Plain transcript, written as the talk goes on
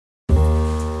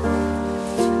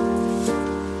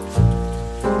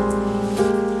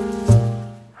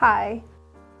Hi,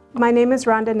 my name is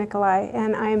Rhonda Niccoli,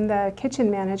 and I'm the kitchen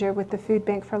manager with the Food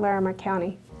Bank for Larimer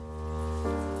County.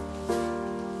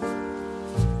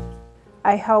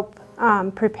 I help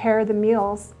prepare the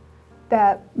meals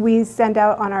that we send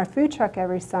out on our food truck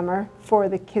every summer for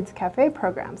the Kids Cafe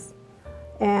programs.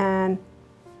 And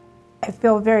I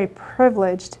feel very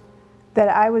privileged that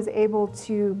I was able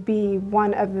to be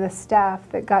one of the staff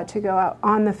that got to go out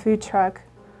on the food truck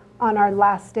on our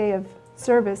last day of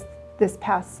service this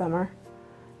past summer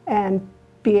and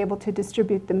be able to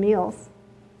distribute the meals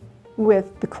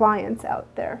with the clients out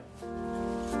there.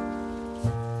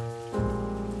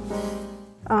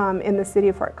 In the city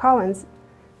of Fort Collins,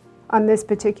 on this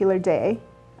particular day,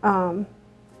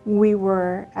 we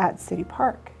were at City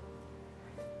Park.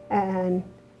 And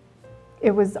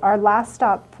it was our last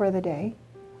stop for the day.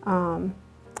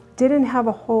 Didn't have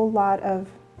a whole lot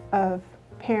of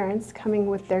parents coming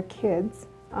with their kids.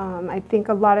 I think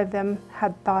a lot of them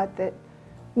had thought that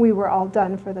we were all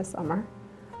done for the summer.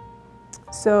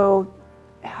 So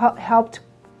helped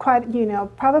quite,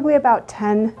 probably about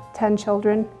 10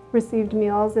 children received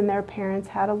meals and their parents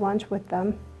had a lunch with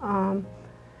them.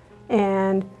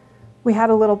 And we had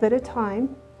a little bit of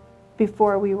time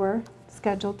before we were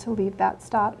scheduled to leave that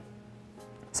stop.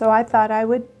 So I thought I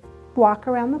would walk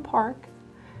around the park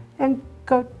and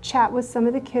go chat with some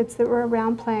of the kids that were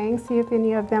around playing, see if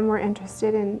any of them were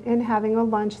interested in having a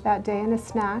lunch that day and a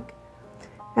snack.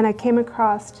 And I came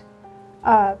across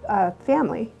a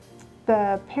family.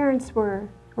 The parents were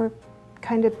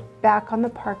kind of back on the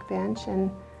park bench, and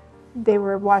they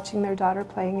were watching their daughter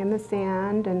playing in the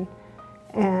sand,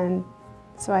 and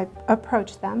so I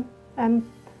approached them and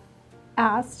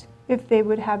asked if they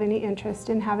would have any interest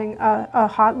in having a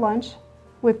hot lunch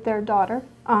with their daughter.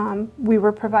 We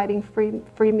were providing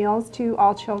free meals to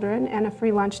all children and a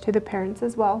free lunch to the parents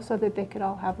as well, so that they could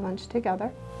all have lunch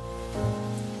together.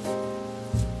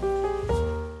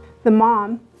 The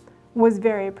mom was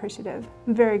very appreciative,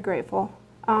 very grateful.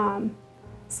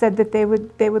 Said that they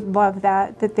would love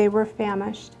that they were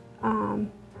famished,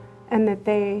 and that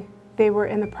they were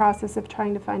in the process of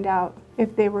trying to find out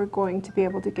if they were going to be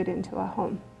able to get into a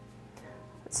home.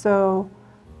 So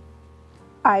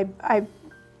I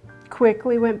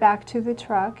quickly went back to the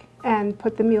truck and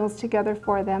put the meals together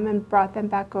for them and brought them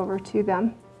back over to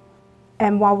them.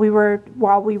 And while we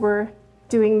were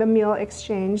doing the meal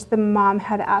exchange, the mom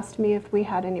had asked me if we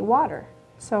had any water.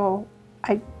 So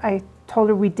I told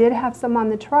her we did have some on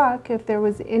the truck, if there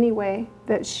was any way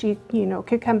that she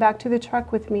could come back to the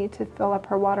truck with me to fill up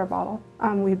her water bottle.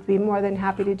 We'd be more than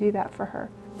happy to do that for her.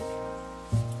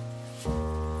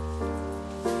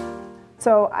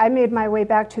 So I made my way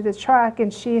back to the truck,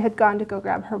 and she had gone to go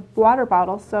grab her water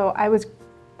bottle. So I was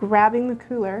grabbing the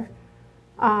cooler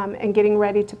and getting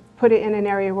ready to put it in an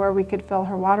area where we could fill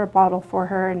her water bottle for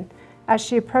her. And as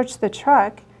she approached the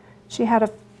truck, she had a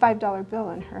 $5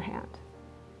 bill in her hand.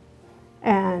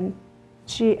 And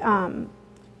she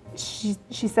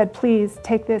said, "Please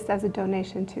take this as a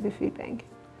donation to the food bank."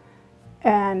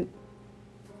 And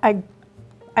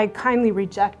I kindly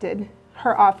rejected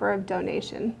her offer of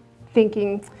donation,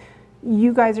 thinking,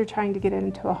 you guys are trying to get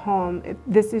into a home.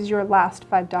 This is your last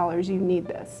 $5. You need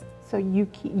this, so you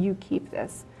keep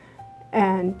this.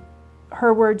 And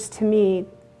her words to me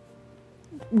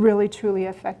really truly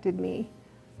affected me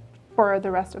for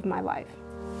the rest of my life.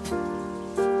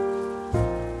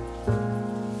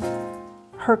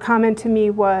 Her comment to me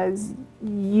was,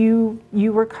 you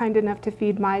were kind enough to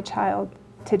feed my child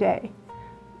today.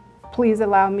 Please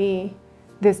allow me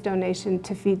this donation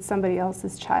to feed somebody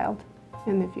else's child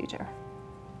in the future.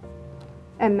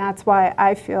 And that's why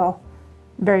I feel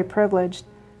very privileged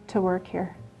to work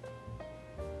here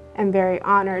and very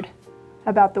honored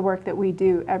about the work that we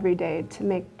do every day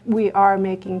we are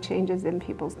making changes in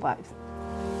people's lives.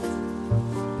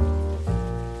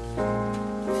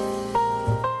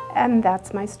 And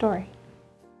that's my story.